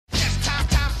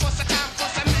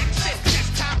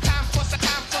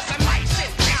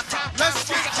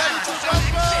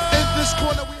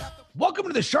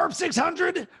Welcome to the Sharp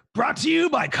 600, brought to you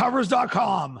by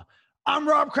Covers.com. I'm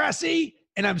Rob Cressy,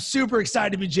 and I'm super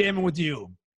excited to be jamming with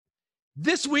you.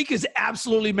 This week is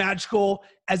absolutely magical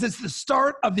as it's the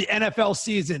start of the NFL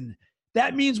season.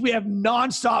 That means we have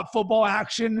nonstop football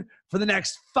action for the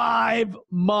next 5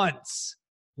 months.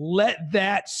 Let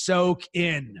that soak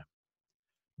in.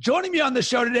 Joining me on the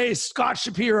show today is Scott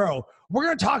Shapiro. We're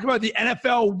going to talk about the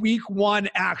NFL Week 1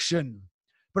 action.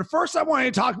 But first, I want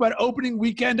to talk about opening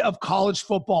weekend of college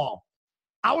football.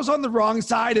 I was on the wrong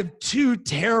side of 2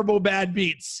 terrible bad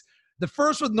beats. The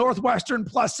first with Northwestern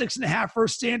plus 6.5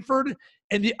 versus Stanford,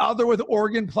 and the other with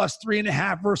Oregon plus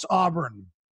 3.5 versus Auburn.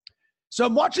 So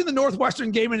I'm watching the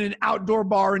Northwestern game in an outdoor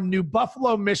bar in New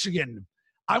Buffalo, Michigan.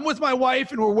 I'm with my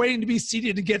wife, and we're waiting to be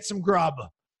seated to get some grub.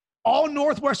 All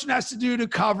Northwestern has to do to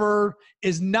cover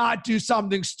is not do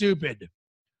something stupid.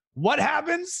 What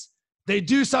happens? They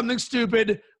do something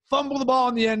stupid, fumble the ball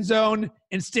in the end zone,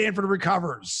 and Stanford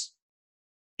recovers.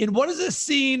 In what is a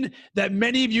scene that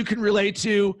many of you can relate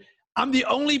to, I'm the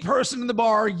only person in the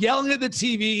bar yelling at the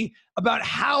TV about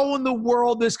how in the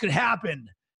world this could happen.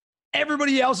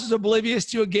 Everybody else is oblivious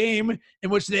to a game in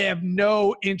which they have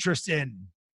no interest in.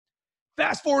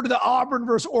 Fast forward to the Auburn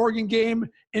versus Oregon game,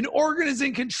 and Oregon is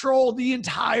in control the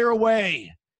entire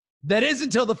way. That is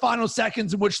until the final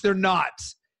seconds in which they're not.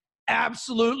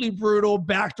 Absolutely brutal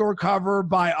backdoor cover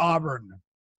by Auburn.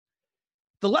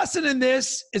 The lesson in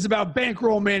this is about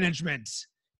bankroll management.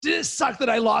 Did it suck that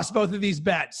I lost both of these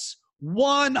bets?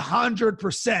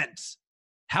 100%.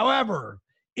 However,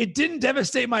 it didn't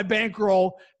devastate my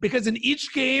bankroll because in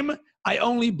each game, I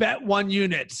only bet 1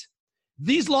 unit.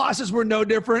 These losses were no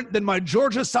different than my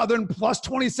Georgia Southern plus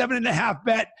 27.5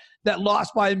 bet that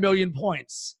lost by 1,000,000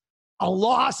 points. A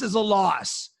loss is a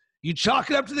loss. You chalk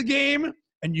it up to the game,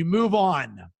 and you move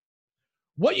on.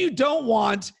 What you don't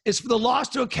want is for the loss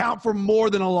to account for more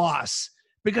than a loss.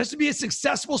 Because to be a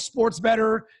successful sports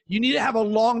bettor, you need to have a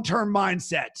long-term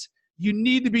mindset. You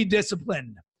need to be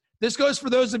disciplined. This goes for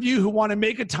those of you who want to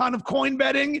make a ton of coin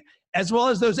betting, as well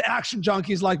as those action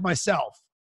junkies like myself.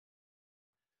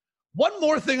 One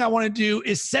more thing I want to do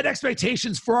is set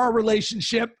expectations for our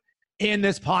relationship in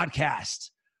this podcast.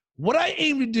 What I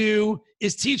aim to do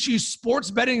is teach you sports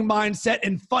betting mindset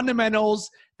and fundamentals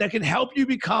that can help you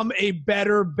become a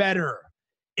better bettor.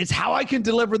 It's how I can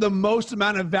deliver the most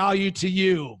amount of value to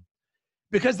you.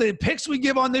 Because the picks we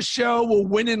give on this show will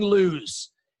win and lose.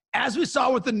 As we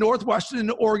saw with the Northwestern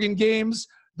and Oregon games,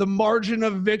 the margin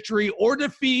of victory or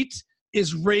defeat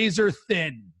is razor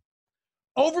thin.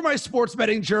 Over my sports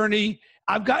betting journey,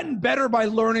 I've gotten better by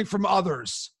learning from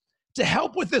others. To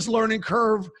help with this learning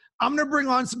curve, I'm going to bring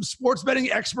on some sports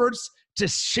betting experts to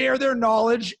share their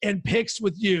knowledge and picks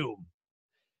with you.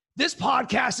 This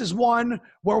podcast is one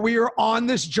where we are on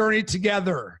this journey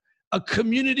together, a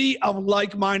community of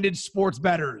like-minded sports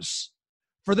bettors.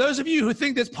 For those of you who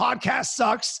think this podcast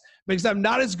sucks because I'm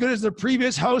not as good as the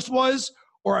previous host was,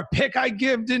 or a pick I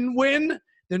give didn't win,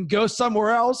 then go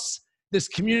somewhere else. This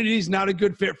community is not a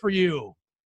good fit for you.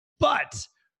 But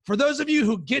for those of you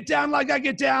who get down like I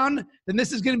get down, then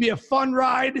this is going to be a fun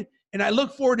ride, and I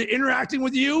look forward to interacting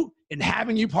with you and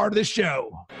having you part of the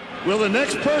show. Will the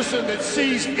next person that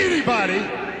sees anybody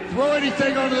throw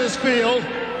anything onto this field,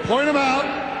 point them out,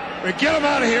 and get them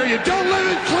out of here? You don't live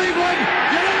in Cleveland,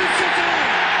 you live in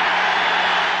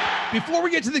Cincinnati. Before we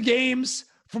get to the games,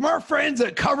 from our friends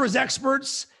at Covers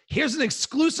Experts, here's an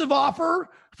exclusive offer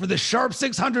for the Sharp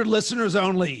 600 listeners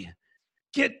only.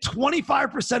 Get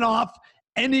 25% off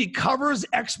any Covers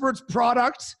Experts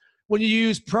product when you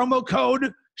use promo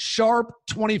code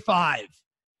SHARP25.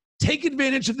 Take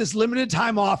advantage of this limited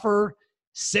time offer,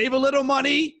 save a little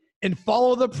money, and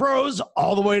follow the pros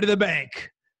all the way to the bank.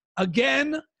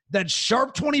 Again, that's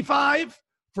SHARP25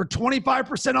 for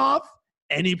 25% off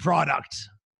any product.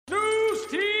 News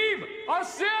team,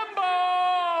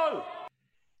 assemble!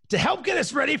 To help get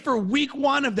us ready for week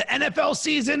 1 of the NFL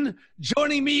season,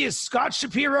 joining me is Scott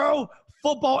Shapiro,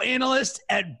 football analyst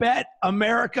at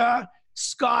BetAmerica.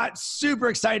 Scott, super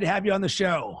excited to have you on the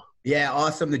show. Yeah,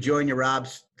 awesome to join you, Rob.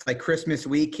 It's like Christmas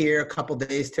week here, a couple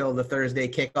days till the Thursday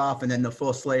kickoff, and then the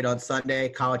full slate on Sunday.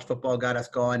 College football got us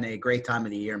going. A great time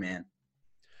of the year, man.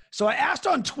 So I asked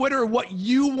on Twitter what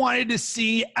you wanted to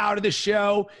see out of the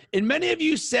show, and many of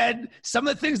you said some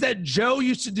of the things that Joe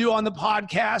used to do on the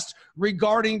podcast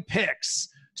regarding picks.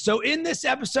 So in this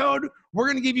episode, we're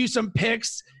going to give you some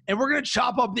picks, and we're going to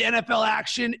chop up the NFL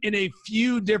action in a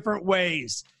few different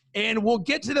ways. And we'll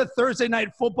get to the Thursday night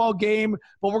football game,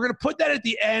 but we're going to put that at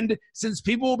the end since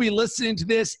people will be listening to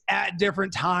this at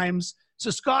different times. So,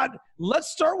 Scott,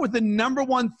 let's start with the number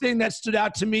one thing that stood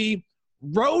out to me,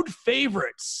 road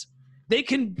favorites. They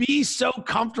can be so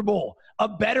comfortable. A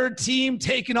better team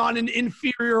taking on an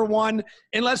inferior one.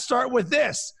 And let's start with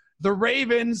this. The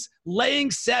Ravens laying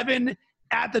 7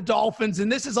 at the Dolphins.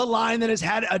 And this is a line that has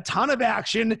had a ton of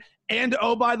action. And,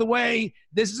 oh, by the way,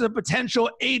 this is a potential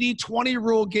 80-20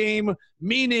 rule game,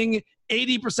 meaning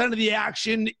 80% of the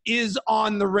action is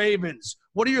on the Ravens.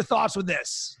 What are your thoughts with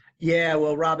this? Yeah,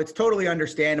 well, Rob, it's totally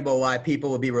understandable why people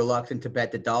would be reluctant to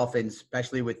bet the Dolphins,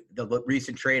 especially with the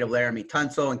recent trade of Laramie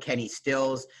Tunsil and Kenny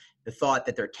Stills. The thought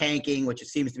that they're tanking, which it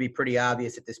seems to be pretty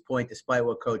obvious at this point, despite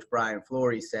what Coach Brian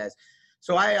Flores says.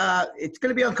 So it's going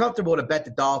to be uncomfortable to bet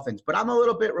the Dolphins, but I'm a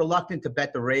little bit reluctant to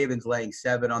bet the Ravens laying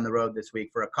 7 on the road this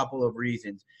week for a couple of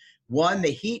reasons. One,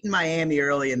 the heat in Miami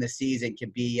early in the season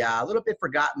can be a little bit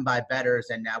forgotten by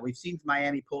bettors, and we've seen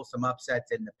Miami pull some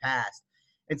upsets in the past.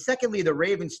 And secondly, the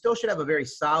Ravens still should have a very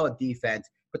solid defense,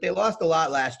 but they lost a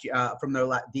lot last year from their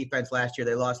defense last year.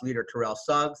 They lost leader Terrell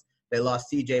Suggs. They lost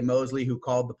C.J. Mosley, who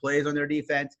called the plays on their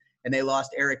defense, and they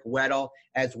lost Eric Weddle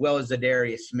as well as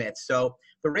Zadarius Smith. So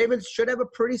the Ravens should have a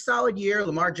pretty solid year.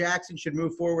 Lamar Jackson should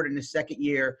move forward in his second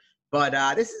year, but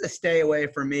this is a stay away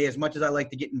for me. As much as I like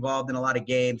to get involved in a lot of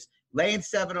games, laying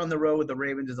 7 on the road with the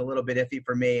Ravens is a little bit iffy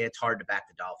for me, and it's hard to back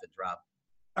the Dolphins, Rob.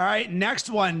 All right, next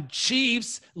one,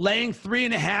 Chiefs laying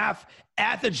 3.5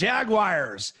 at the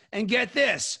Jaguars. And get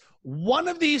this, one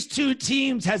of these two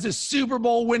teams has a Super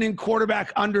Bowl winning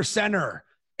quarterback under center.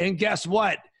 And guess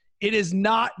what? It is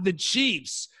not the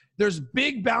Chiefs. There's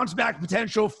big bounce back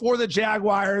potential for the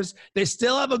Jaguars. They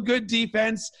still have a good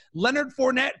defense. Leonard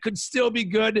Fournette could still be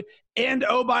good. And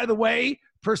oh, by the way,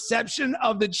 perception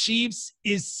of the Chiefs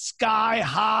is sky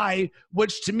high,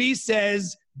 which to me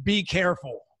says be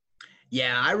careful.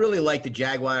 Yeah, I really like the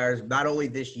Jaguars, not only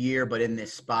this year, but in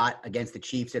this spot against the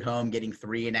Chiefs at home, getting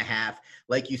 3.5.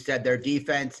 Like you said, their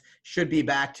defense should be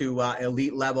back to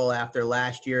elite level after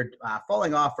last year,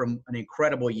 falling off from an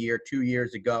incredible year 2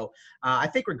 years ago. I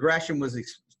think regression was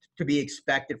to be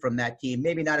expected from that team.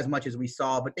 Maybe not as much as we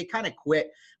saw, but they kind of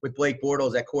quit with Blake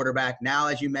Bortles at quarterback. Now,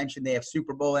 as you mentioned, they have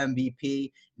Super Bowl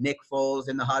MVP, Nick Foles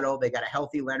in the huddle. They got a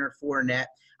healthy Leonard Fournette.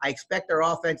 I expect their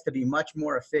offense to be much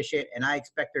more efficient, and I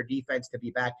expect their defense to be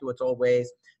back to its old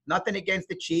ways. Nothing against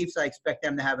the Chiefs. I expect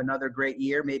them to have another great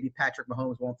year. Maybe Patrick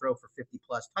Mahomes won't throw for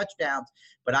 50-plus touchdowns,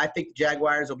 but I think the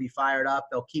Jaguars will be fired up.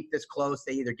 They'll keep this close.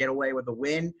 They either get away with a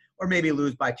win or maybe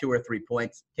lose by 2 or 3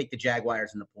 points. Take the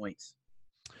Jaguars and the points.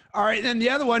 All right, then the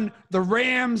other one, the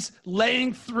Rams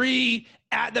laying 3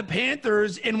 at the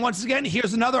Panthers. And once again,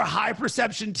 here's another high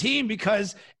perception team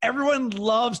because everyone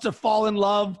loves to fall in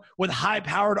love with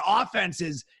high-powered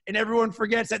offenses, and everyone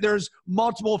forgets that there's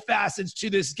multiple facets to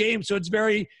this game. So it's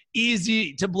very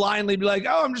easy to blindly be like,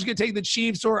 oh, I'm just going to take the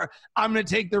Chiefs or I'm going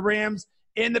to take the Rams.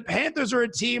 And the Panthers are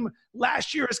a team,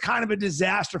 last year was kind of a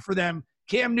disaster for them.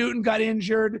 Cam Newton got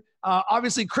injured.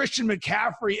 Obviously, Christian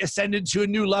McCaffrey ascended to a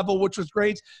new level, which was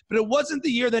great. But it wasn't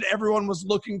the year that everyone was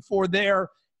looking for there.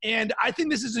 And I think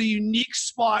this is a unique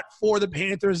spot for the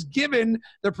Panthers, given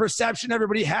the perception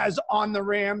everybody has on the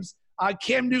Rams.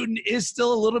 Cam Newton is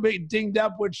still a little bit dinged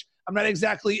up, which I'm not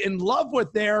exactly in love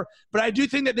with there. But I do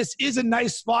think that this is a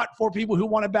nice spot for people who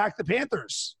want to back the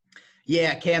Panthers.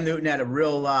 Yeah, Cam Newton had a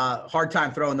real hard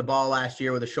time throwing the ball last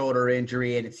year with a shoulder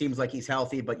injury, and it seems like he's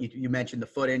healthy, but you mentioned the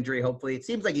foot injury. Hopefully, it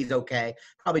seems like he's okay,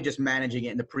 probably just managing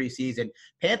it in the preseason.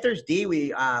 Panthers D,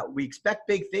 we expect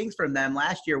big things from them.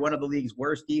 Last year, one of the league's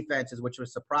worst defenses, which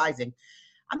was surprising.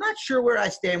 I'm not sure where I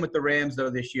stand with the Rams, though,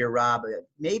 this year, Rob.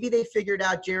 Maybe they figured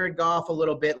out Jared Goff a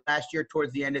little bit last year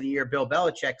towards the end of the year. Bill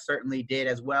Belichick certainly did,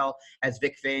 as well as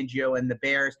Vic Fangio and the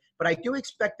Bears. But I do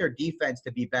expect their defense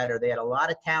to be better. They had a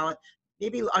lot of talent,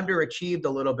 maybe underachieved a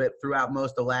little bit throughout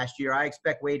most of last year. I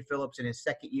expect Wade Phillips in his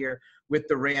second year with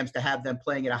the Rams to have them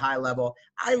playing at a high level.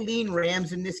 I lean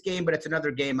Rams in this game, but it's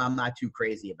another game I'm not too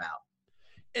crazy about.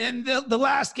 And the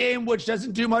last game, which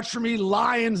doesn't do much for me,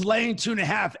 Lions laying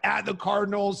 2.5 at the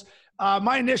Cardinals.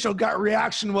 My initial gut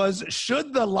reaction was,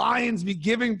 should the Lions be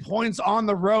giving points on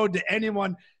the road to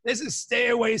anyone? This is stay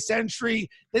away century.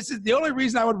 This is the only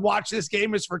reason I would watch this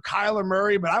game is for Kyler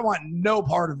Murray, but I want no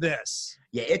part of this.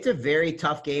 Yeah, it's a very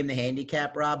tough game to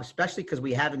handicap, Rob, especially because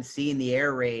we haven't seen the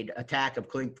air raid attack of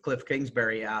Cliff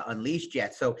Kingsbury unleashed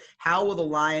yet. So how will the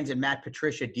Lions and Matt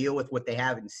Patricia deal with what they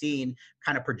haven't seen,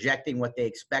 kind of projecting what they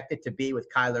expect it to be with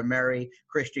Kyler Murray,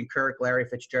 Christian Kirk, Larry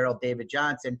Fitzgerald, David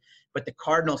Johnson? But the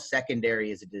Cardinals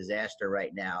secondary is a disaster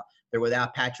right now. They're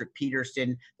without Patrick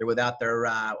Peterson. They're without their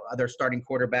other starting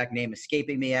quarterback, name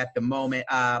escaping me at the moment.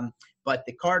 But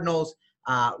the Cardinals,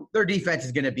 their defense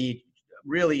is going to be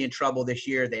really in trouble this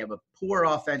year. They have a poor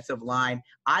offensive line.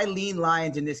 I lean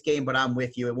Lions in this game, but I'm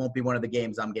with you. It won't be one of the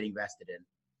games I'm getting vested in.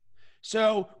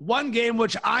 So one game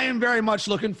which I am very much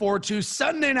looking forward to,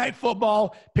 Sunday Night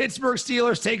Football, Pittsburgh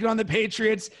Steelers taking on the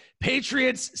Patriots.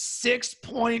 Patriots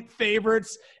 6-point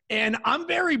favorites. And I'm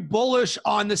very bullish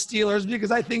on the Steelers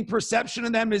because I think perception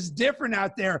of them is different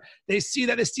out there. They see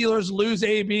that the Steelers lose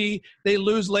AB, they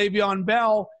lose Le'Veon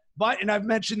Bell. But, and I've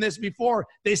mentioned this before,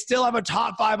 they still have a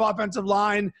top 5 offensive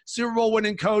line, Super Bowl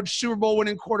winning coach, Super Bowl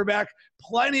winning quarterback,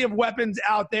 plenty of weapons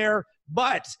out there.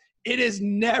 But it is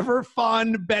never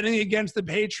fun betting against the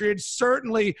Patriots,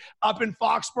 certainly up in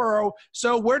Foxborough.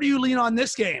 So where do you lean on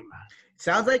this game?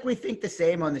 Sounds like we think the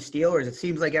same on the Steelers. It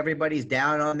seems like everybody's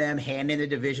down on them, handing the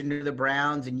division to the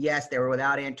Browns. And yes, they were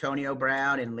without Antonio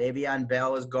Brown, and Le'Veon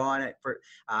Bell is gone.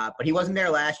 But he wasn't there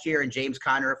last year, and James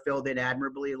Conner filled in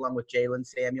admirably along with Jalen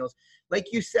Samuels.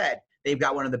 Like you said, they've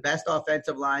got one of the best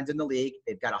offensive lines in the league.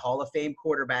 They've got a Hall of Fame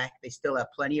quarterback. They still have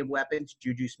plenty of weapons,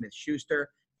 Juju Smith-Schuster,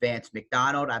 Vance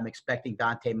McDonald. I'm expecting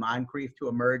Dante Moncrief to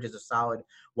emerge as a solid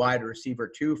wide receiver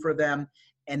too for them.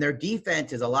 And their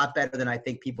defense is a lot better than I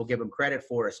think people give them credit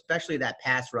for, especially that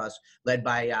pass rush led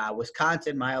by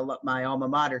Wisconsin, my alma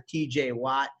mater, TJ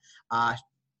Watt.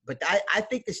 But I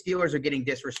think the Steelers are getting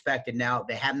disrespected now.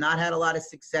 They have not had a lot of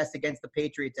success against the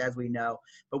Patriots, as we know.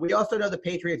 But we also know the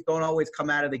Patriots don't always come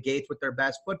out of the gates with their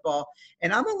best football.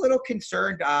 And I'm a little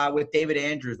concerned with David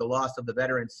Andrews, the loss of the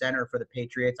veteran center for the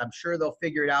Patriots. I'm sure they'll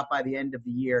figure it out by the end of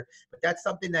the year. But that's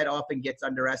something that often gets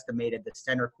underestimated, the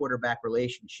center-quarterback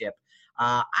relationship.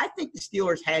 I think the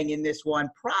Steelers hang in this one,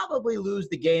 probably lose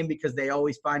the game because they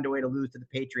always find a way to lose to the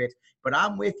Patriots. But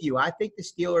I'm with you. I think the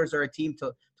Steelers are a team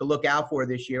to look out for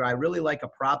this year. I really like a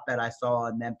prop bet I saw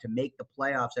on them to make the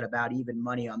playoffs at about even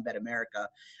money on BetAmerica.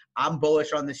 I'm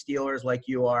bullish on the Steelers like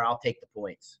you are. I'll take the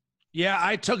points. Yeah,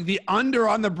 I took the under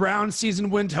on the Browns season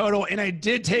win total, and I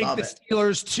did take the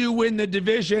Steelers to win the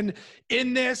division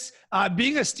in this.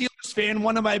 Being a Steelers fan,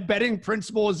 one of my betting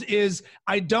principles is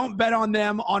I don't bet on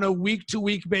them on a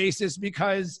week-to-week basis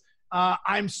because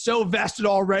I'm so vested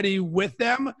already with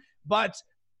them. But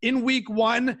in week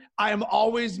one, I am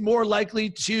always more likely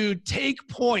to take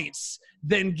points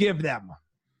than give them.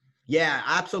 Yeah,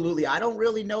 absolutely. I don't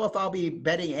really know if I'll be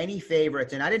betting any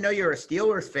favorites, and I didn't know you're a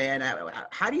Steelers fan.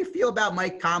 How do you feel about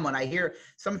Mike Tomlin? I hear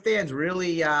some fans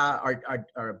really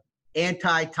are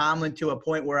anti-Tomlin to a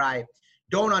point where I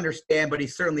don't understand, but he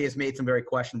certainly has made some very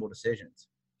questionable decisions.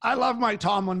 I love Mike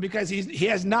Tomlin because he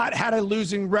has not had a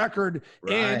losing record.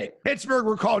 Right. And Pittsburgh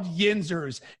were called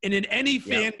Yinzers. And in any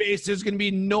fan base, there's going to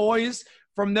be noise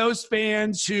from those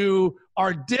fans who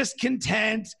are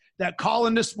discontent, that call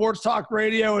into sports talk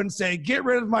radio and say, get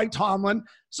rid of Mike Tomlin.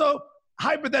 So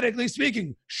hypothetically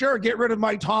speaking, sure, get rid of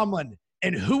Mike Tomlin.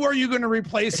 And who are you going to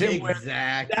replace him with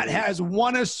that has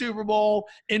won a Super Bowl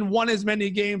and won as many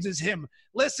games as him?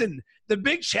 Listen, the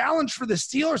big challenge for the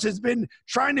Steelers has been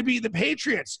trying to beat the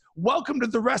Patriots. Welcome to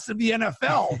the rest of the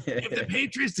NFL. If the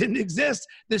Patriots didn't exist,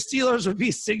 the Steelers would be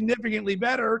significantly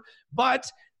better. But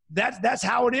that's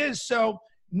how it is. So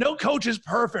no coach is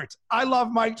perfect. I love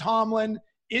Mike Tomlin.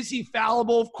 Is he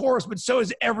fallible? Of course, but so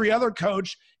is every other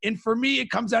coach. And for me, it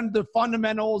comes down to the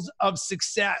fundamentals of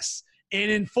success.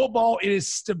 And in football, it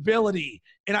is stability.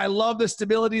 And I love the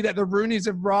stability that the Rooneys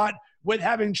have brought with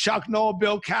having Chuck Noll,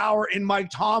 Bill Cowher, and Mike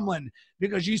Tomlin,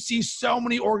 because you see so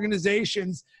many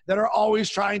organizations that are always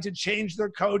trying to change their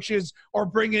coaches or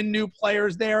bring in new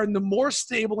players there. And the more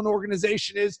stable an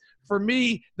organization is, for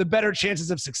me, the better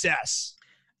chances of success.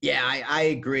 Yeah, I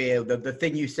agree. The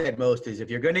thing you said most is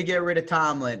if you're going to get rid of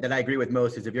Tomlin, that I agree with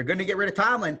most, is if you're going to get rid of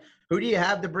Tomlin, who do you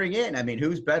have to bring in? I mean,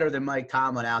 who's better than Mike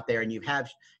Tomlin out there? And you have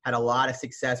had a lot of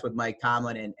success with Mike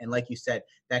Tomlin. And like you said,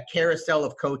 that carousel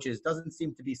of coaches doesn't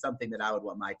seem to be something that I would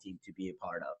want my team to be a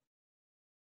part of.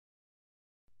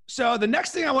 So the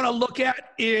next thing I want to look at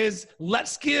is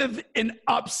let's give an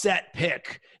upset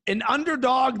pick, an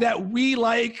underdog that we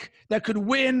like that could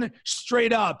win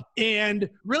straight up. And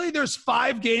really there's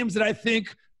 5 games that I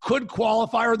think could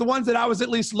qualify, or the ones that I was at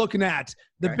least looking at.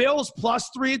 The Bills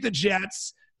 +3 at the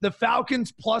Jets, the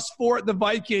Falcons +4 at the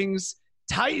Vikings,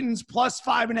 Titans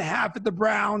 +5.5 at the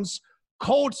Browns,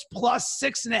 Colts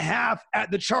 +6.5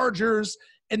 at the Chargers,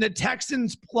 and the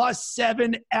Texans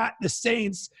 +7 at the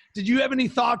Saints. Did you have any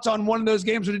thoughts on one of those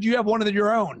games, or did you have one of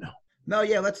your own? No,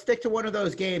 yeah, let's stick to one of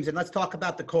those games, and let's talk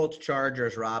about the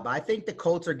Colts-Chargers, Rob. I think the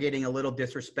Colts are getting a little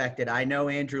disrespected. I know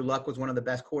Andrew Luck was one of the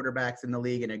best quarterbacks in the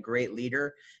league and a great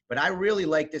leader, but I really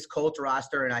like this Colts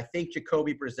roster, and I think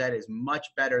Jacoby Brissett is much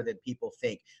better than people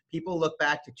think. People look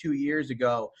back to 2 years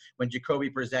ago when Jacoby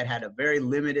Brissett had a very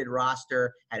limited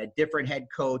roster, had a different head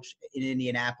coach in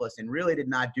Indianapolis, and really did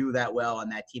not do that well on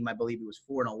that team. I believe he was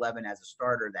 4-11 as a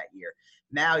starter that year.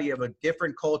 Now you have a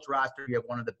different Colts roster. You have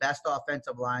one of the best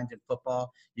offensive lines in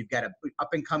football. You've got an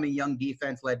up-and-coming young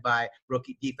defense led by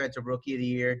defensive rookie of the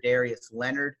year, Darius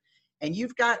Leonard. And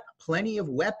you've got plenty of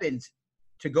weapons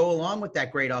to go along with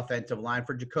that great offensive line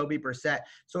for Jacoby Brissett.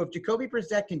 So if Jacoby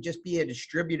Brissett can just be a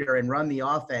distributor and run the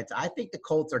offense, I think the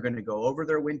Colts are going to go over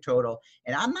their win total.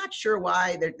 And I'm not sure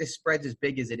why this spread's as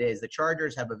big as it is. The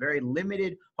Chargers have a very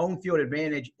limited home field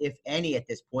advantage, if any, at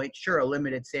this point. Sure, a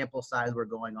limited sample size we're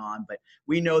going on, but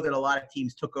we know that a lot of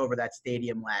teams took over that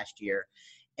stadium last year.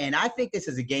 And I think this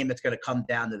is a game that's going to come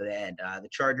down to the end. The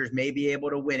Chargers may be able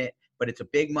to win it, but it's a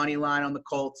big money line on the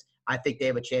Colts. I think they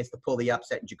have a chance to pull the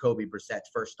upset in Jacoby Brissett's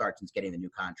first start since getting the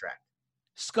new contract.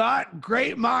 Scott,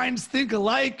 great minds think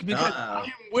alike because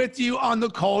I'm with you on the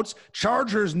Colts.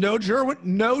 Chargers, no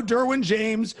Derwin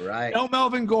James, right. No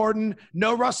Melvin Gordon,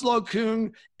 no Russell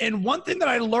Okung. And one thing that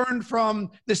I learned from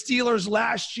the Steelers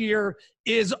last year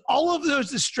is all of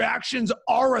those distractions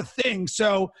are a thing.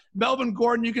 So Melvin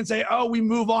Gordon, you can say, oh, we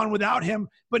move on without him.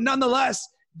 But nonetheless,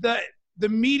 the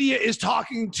media is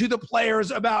talking to the players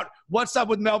about what's up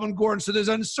with Melvin Gordon. So there's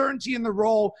uncertainty in the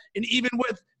role. And even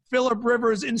with Phillip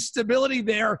Rivers' instability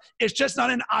there, it's just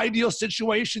not an ideal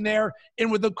situation there.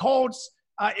 And with the Colts,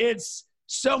 it's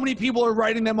so many people are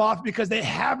writing them off because they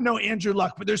have no Andrew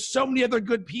Luck, but there's so many other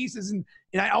good pieces. And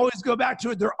I always go back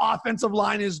to it. Their offensive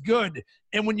line is good.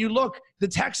 And when you look, the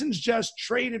Texans just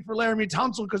traded for Laramie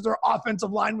Tunsil because their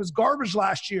offensive line was garbage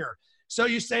last year. So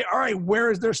you say, all right,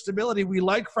 where is their stability? We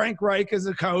like Frank Reich as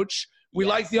a coach. We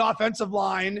like the offensive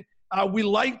line. We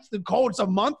liked the Colts a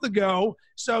month ago.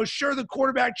 So sure, the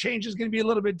quarterback change is going to be a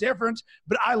little bit different,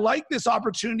 but I like this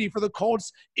opportunity for the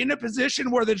Colts in a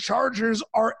position where the Chargers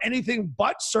are anything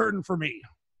but certain for me.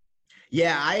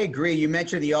 Yeah, I agree. You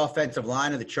mentioned the offensive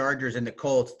line of the Chargers and the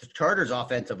Colts. The Chargers'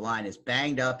 offensive line is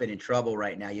banged up and in trouble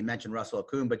right now. You mentioned Russell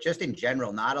Okung, but just in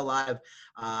general, not a lot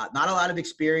of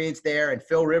experience there. And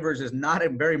Phil Rivers is not a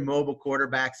very mobile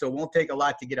quarterback, so it won't take a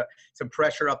lot to get some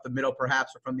pressure up the middle,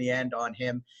 perhaps, or from the end on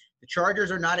him. The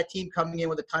Chargers are not a team coming in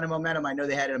with a ton of momentum. I know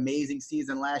they had an amazing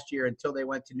season last year until they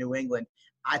went to New England.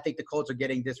 I think the Colts are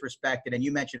getting disrespected. And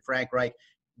you mentioned Frank Reich,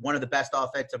 one of the best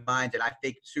offensive minds, and I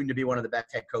think soon to be one of the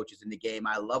best head coaches in the game.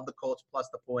 I love the Colts plus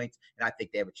the points, and I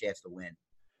think they have a chance to win.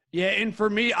 Yeah, and for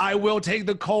me, I will take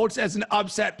the Colts as an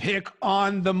upset pick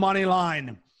on the money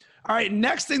line. All right,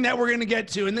 next thing that we're going to get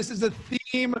to, and this is the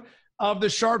theme of the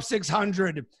Sharp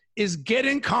 600, is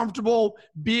getting comfortable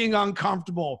being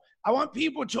uncomfortable. I want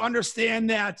people to understand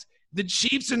that the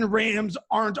Chiefs and Rams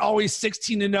aren't always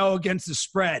 16-0 against the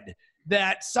spread,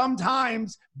 that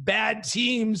sometimes bad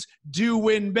teams do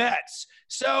win bets.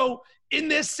 So in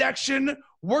this section,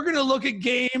 we're going to look at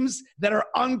games that are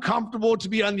uncomfortable to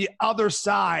be on the other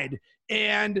side.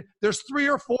 And there's 3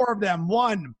 or 4 of them.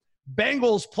 1,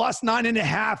 Bengals plus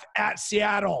 9.5 at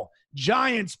Seattle.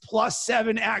 Giants plus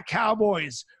 7 at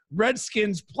Cowboys.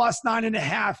 Redskins plus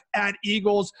 9.5 at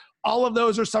Eagles. All of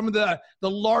those are some of the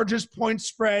largest point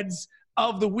spreads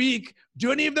of the week.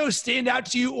 Do any of those stand out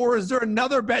to you, or is there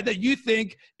another bet that you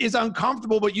think is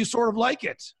uncomfortable but you sort of like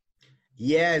it?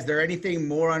 Yeah, is there anything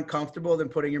more uncomfortable than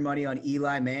putting your money on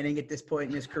Eli Manning at this point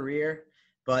in his career?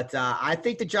 But I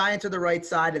think the Giants are the right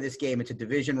side of this game. It's a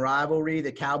division rivalry.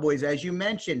 The Cowboys, as you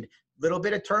mentioned, little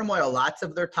bit of turmoil. Lots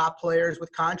of their top players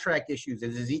with contract issues.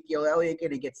 Is Ezekiel Elliott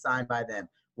going to get signed by them?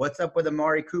 What's up with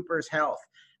Amari Cooper's health?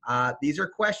 These are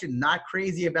questions. Not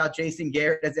crazy about Jason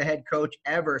Garrett as a head coach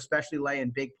ever, especially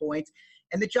laying big points.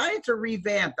 And the Giants are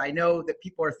revamped. I know that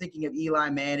people are thinking of Eli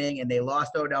Manning, and they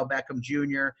lost Odell Beckham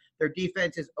Jr. Their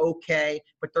defense is okay,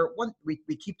 but we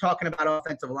keep talking about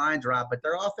offensive lines, Rob, but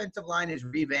their offensive line is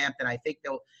revamped, and I think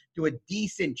they'll do a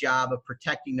decent job of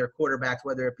protecting their quarterbacks,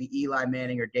 whether it be Eli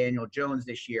Manning or Daniel Jones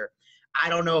this year. I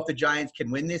don't know if the Giants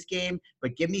can win this game,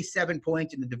 but give me 7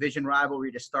 points in the division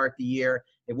rivalry to start the year.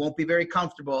 It won't be very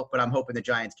comfortable, but I'm hoping the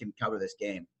Giants can cover this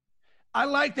game. I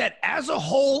like that. As a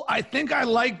whole, I think I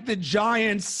like the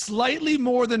Giants slightly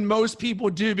more than most people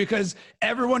do because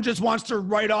everyone just wants to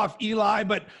write off Eli.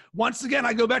 But once again,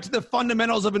 I go back to the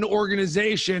fundamentals of an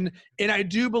organization, and I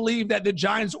do believe that the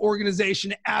Giants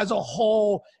organization as a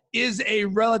whole is a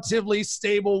relatively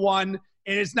stable one.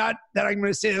 And it's not that I'm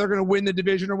going to say they're going to win the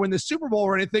division or win the Super Bowl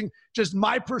or anything. Just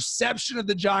my perception of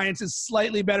the Giants is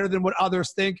slightly better than what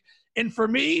others think. And for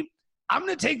me, I'm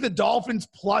going to take the Dolphins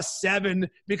plus 7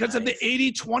 because of the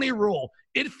 80-20 rule.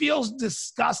 It feels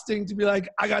disgusting to be like,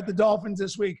 I got the Dolphins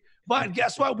this week. But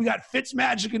guess what? We got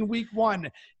Fitzmagic in week 1.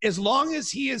 As long as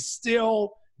he is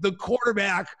still the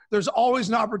quarterback, there's always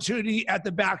an opportunity at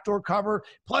the backdoor cover.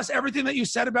 Plus everything that you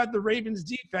said about the Ravens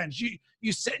defense.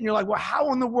 You sit and you're like, well,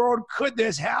 how in the world could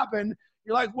this happen?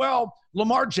 you're like, well,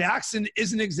 Lamar Jackson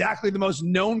isn't exactly the most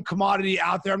known commodity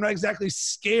out there. I'm not exactly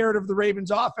scared of the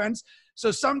Ravens offense.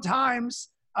 So sometimes,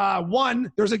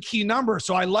 there's a key number.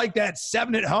 So I like that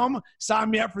 7 at home. Sign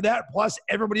me up for that. Plus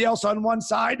everybody else on one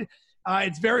side.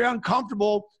 It's very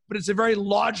uncomfortable, but it's a very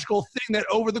logical thing that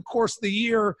over the course of the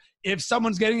year, if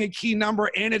someone's getting a key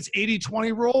number and it's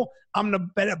 80-20 rule, I'm going to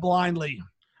bet it blindly.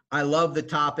 I love the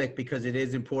topic because it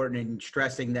is important in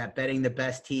stressing that betting the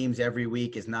best teams every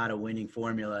week is not a winning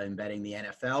formula in betting the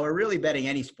NFL or really betting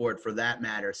any sport for that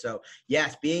matter. So,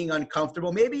 yes, being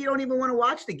uncomfortable. Maybe you don't even want to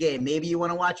watch the game. Maybe you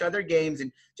want to watch other games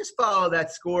and just follow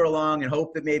that score along and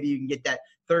hope that maybe you can get that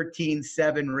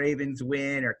 13-7 Ravens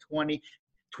win or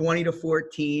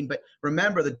 20-14. But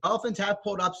remember, the Dolphins have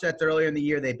pulled upsets earlier in the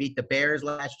year. They beat the Bears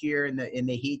last year in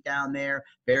the heat down there.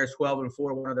 Bears 12-4,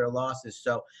 one of their losses.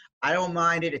 So I don't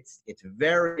mind it. It's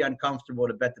very uncomfortable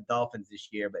to bet the Dolphins this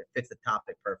year, but it fits the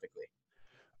topic perfectly.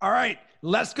 All right,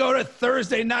 let's go to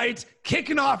Thursday night,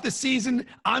 kicking off the season.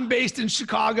 I'm based in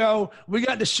Chicago. We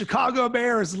got the Chicago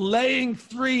Bears laying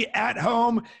 3 at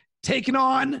home, taking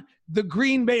on the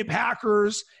Green Bay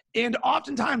Packers. And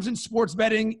oftentimes in sports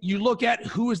betting, you look at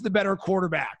who is the better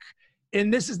quarterback.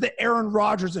 And this is the Aaron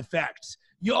Rodgers effect.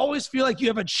 You always feel like you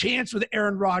have a chance with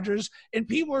Aaron Rodgers, and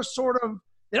people are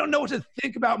they don't know what to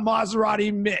think about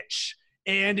Maserati Mitch.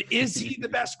 And is he the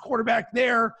best quarterback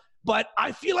there? But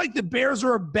I feel like the Bears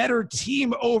are a better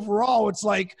team overall. It's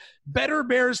like better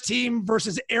Bears team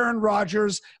versus Aaron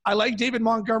Rodgers. I like David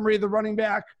Montgomery, the running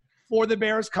back for the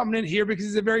Bears, coming in here because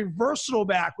he's a very versatile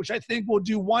back, which I think will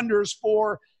do wonders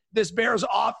for this Bears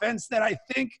offense that I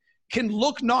think can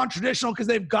look non-traditional because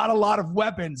they've got a lot of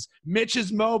weapons. Mitch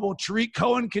is mobile. Tariq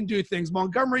Cohen can do things.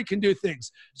 Montgomery can do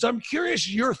things. So I'm curious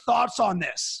your thoughts on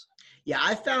this. Yeah,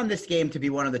 I found this game to be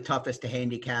one of the toughest to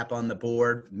handicap on the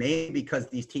board, mainly because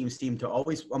these teams seem to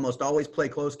almost always play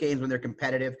close games when they're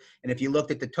competitive. And if you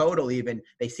looked at the total even,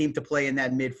 they seem to play in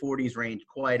that mid-40s range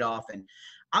quite often.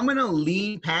 I'm going to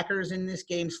lean Packers in this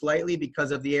game slightly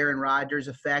because of the Aaron Rodgers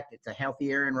effect. It's a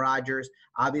healthy Aaron Rodgers.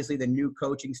 Obviously, the new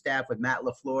coaching staff with Matt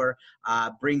LaFleur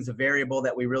brings a variable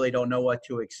that we really don't know what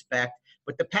to expect.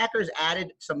 But the Packers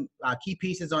added some key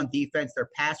pieces on defense. Their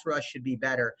pass rush should be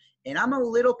better. And I'm a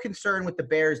little concerned with the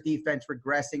Bears defense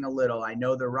regressing a little. I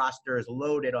know the roster is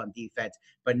loaded on defense,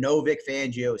 but no Vic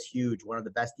Fangio is huge, one of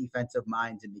the best defensive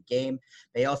minds in the game.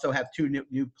 They also have 2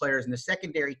 new players in the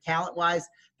secondary. Talent-wise,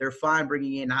 they're fine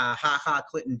bringing in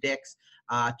Clinton Dix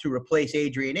to replace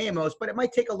Adrian Amos, but it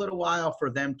might take a little while for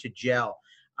them to gel.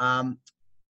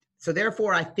 So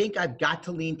therefore, I think I've got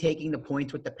to lean taking the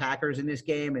points with the Packers in this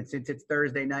game. And since it's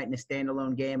Thursday night and a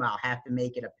standalone game, I'll have to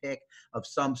make it a pick of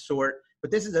some sort. But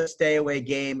this is a stay-away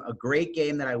game, a great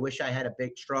game that I wish I had a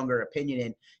big, stronger opinion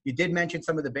in. You did mention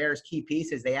some of the Bears' key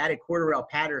pieces. They added Cordarrelle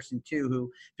Patterson, too, who,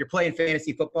 if you're playing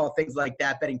fantasy football, things like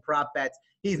that, betting prop bets,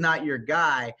 he's not your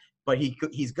guy. But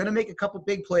he's going to make a couple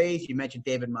big plays. You mentioned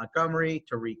David Montgomery,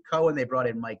 Tariq Cohen. They brought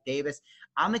in Mike Davis.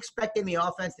 I'm expecting the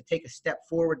offense to take a step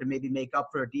forward to maybe make up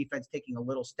for a defense taking a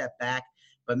little step back.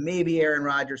 But maybe Aaron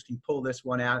Rodgers can pull this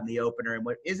one out in the opener in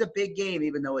what is a big game,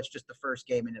 even though it's just the first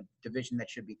game in a division that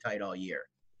should be tight all year.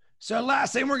 So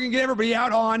last thing we're going to get everybody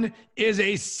out on is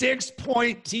a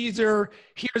 6-point teaser.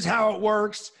 Here's how it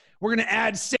works. We're going to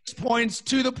add 6 points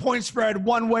to the point spread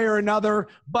one way or another,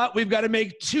 but we've got to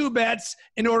make 2 bets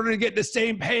in order to get the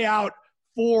same payout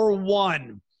for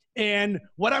 1. And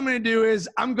what I'm going to do is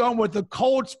I'm going with the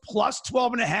Colts plus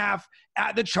 12.5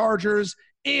 at the Chargers,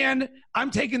 and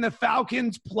I'm taking the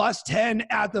Falcons plus 10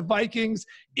 at the Vikings.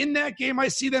 In that game, I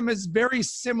see them as very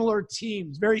similar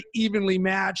teams, very evenly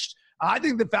matched. I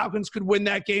think the Falcons could win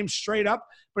that game straight up,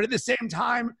 but at the same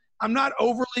time, I'm not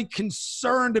overly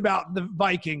concerned about the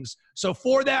Vikings. So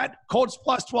for that, Colts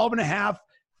plus 12.5,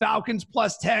 Falcons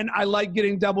plus 10. I like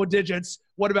getting double digits.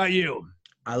 What about you?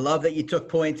 I love that you took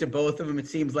points in both of them. It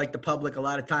seems like the public a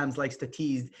lot of times likes to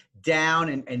tease down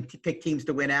and pick teams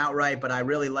to win outright, but I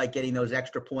really like getting those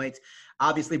extra points.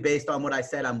 Obviously, based on what I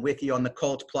said, I'm with you on the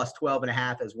Colts plus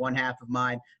 12.5 as one half of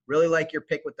mine. Really like your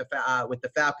pick with the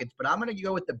Falcons, but I'm going to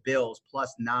go with the Bills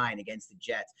plus 9 against the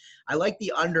Jets. I like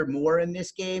the under more in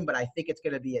this game, but I think it's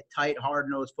going to be a tight,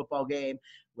 hard-nosed football game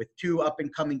with 2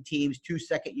 up-and-coming teams, 2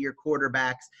 second-year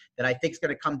quarterbacks that I think is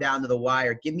going to come down to the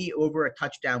wire. Give me over a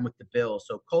touchdown with the Bills.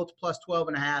 So Colts plus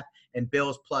 12.5 and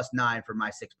Bills plus 9 for my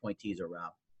 6-point teaser,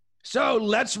 Rob. So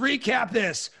let's recap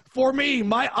this. For me,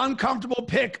 my uncomfortable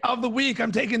pick of the week,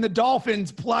 I'm taking the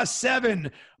Dolphins plus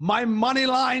 7. My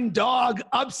moneyline dog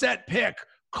upset pick,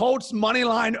 Colts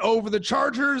moneyline over the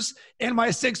Chargers. And my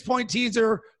 6-point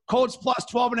teaser, Colts plus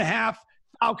 12.5,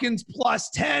 Falcons plus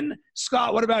 10.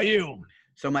 Scott, what about you?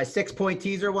 So my 6-point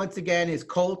teaser once again is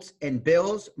Colts and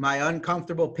Bills. My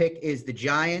uncomfortable pick is the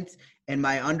Giants. And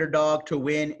my underdog to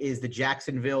win is the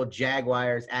Jacksonville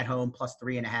Jaguars at home plus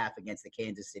 3.5 against the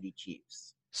Kansas City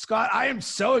Chiefs. Scott, I am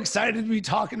so excited to be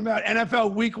talking about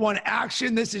NFL Week 1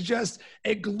 action. This is just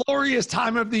a glorious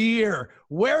time of the year.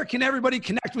 Where can everybody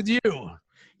connect with you?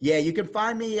 Yeah, you can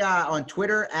find me on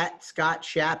Twitter at Scott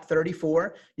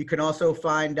Shap34. You can also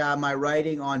find my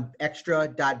writing on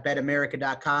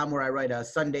extra.betamerica.com, where I write a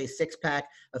Sunday six-pack,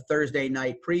 a Thursday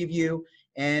night preview.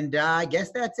 And I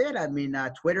guess that's it. I mean,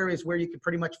 Twitter is where you can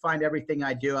pretty much find everything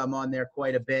I do. I'm on there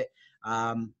quite a bit.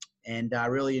 And I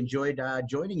really enjoyed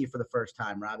joining you for the first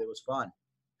time, Rob. It was fun.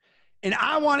 And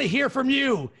I want to hear from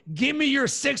you. Give me your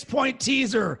 6-point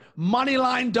teaser,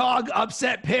 moneyline dog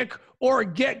upset pick, or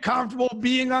get comfortable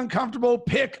being uncomfortable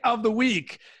pick of the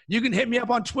week. You can hit me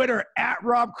up on Twitter at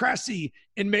Rob Cressy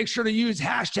and make sure to use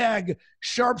hashtag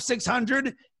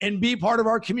Sharp600 and be part of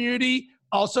our community.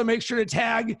 Also make sure to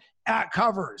tag at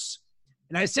Covers.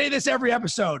 And I say this every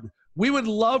episode. We would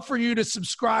love for you to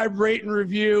subscribe, rate, and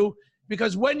review,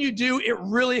 because when you do, it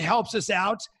really helps us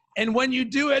out. And when you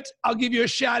do it, I'll give you a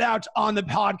shout out on the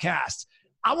podcast.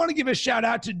 I want to give a shout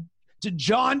out to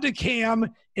John DeCam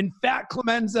and Fat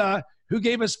Clemenza, who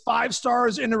gave us 5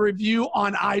 stars in a review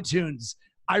on iTunes.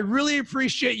 I really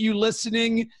appreciate you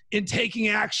listening and taking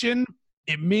action.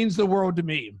 It means the world to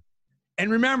me.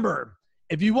 And remember,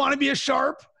 if you want to be a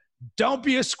sharp, don't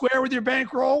be a square with your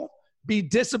bankroll. Be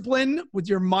disciplined with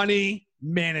your money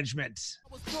management. I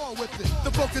was born with it. The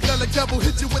Funkadelic Devil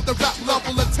hit you with the rap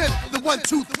level of 10. The 1,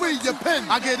 2, 3, your pen.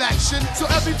 I get action. So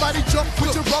everybody jump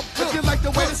with your rump. If you like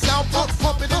the way the sound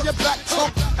pump it in your back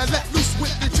trunk. And let loose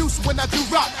with the juice when I do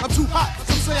rock. I'm too hot.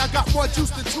 Some say I got more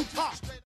juice than Tupac.